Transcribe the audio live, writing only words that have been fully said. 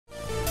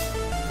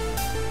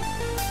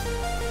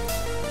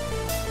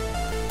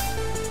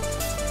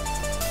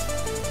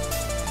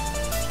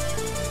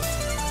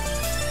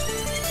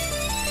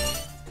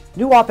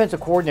New offensive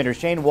coordinator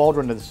Shane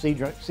Waldron of the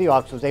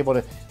Seahawks was able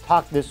to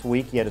talk this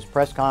week. He had his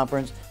press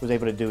conference, was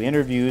able to do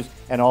interviews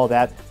and all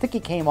that. I think he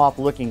came off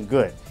looking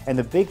good. And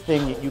the big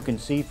thing that you can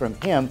see from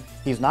him,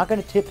 he's not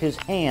going to tip his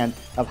hand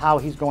of how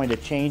he's going to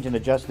change and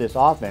adjust this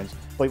offense.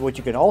 But what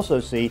you can also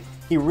see,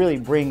 he really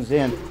brings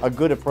in a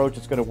good approach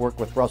that's going to work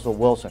with Russell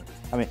Wilson.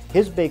 I mean,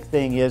 his big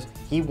thing is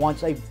he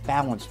wants a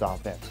balanced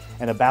offense.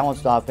 And a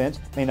balanced offense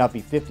may not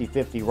be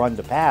 50-50 run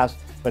to pass,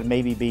 but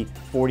maybe be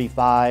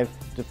 45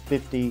 to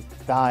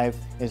 55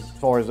 as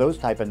far as those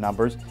type of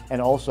numbers. And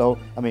also,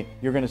 I mean,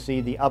 you're going to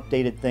see the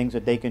updated things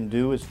that they can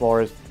do as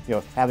far as,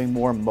 having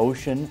more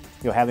motion,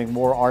 having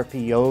more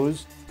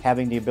RPOs,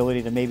 having the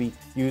ability to maybe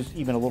use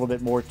even a little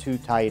bit more two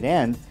tight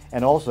end,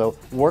 and also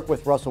work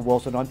with Russell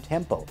Wilson on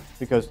tempo,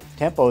 because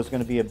tempo is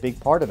going to be a big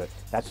part of it.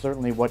 That's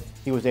certainly what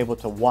he was able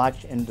to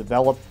watch and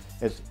develop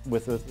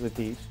with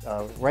the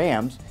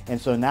Rams. And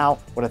so now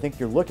what I think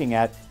you're looking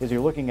at is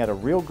you're looking at a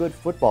real good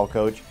football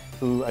coach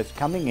who is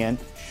coming in.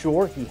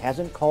 Sure, he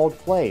hasn't called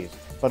plays,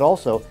 but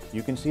also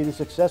you can see the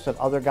success of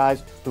other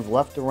guys who've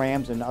left the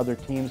Rams and other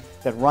teams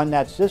that run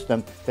that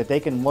system, that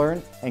they can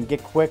learn and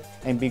get quick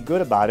and be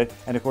good about it.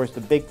 And of course,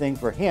 the big thing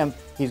for him,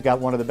 he's got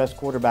one of the best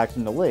quarterbacks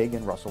in the league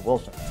in Russell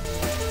Wilson.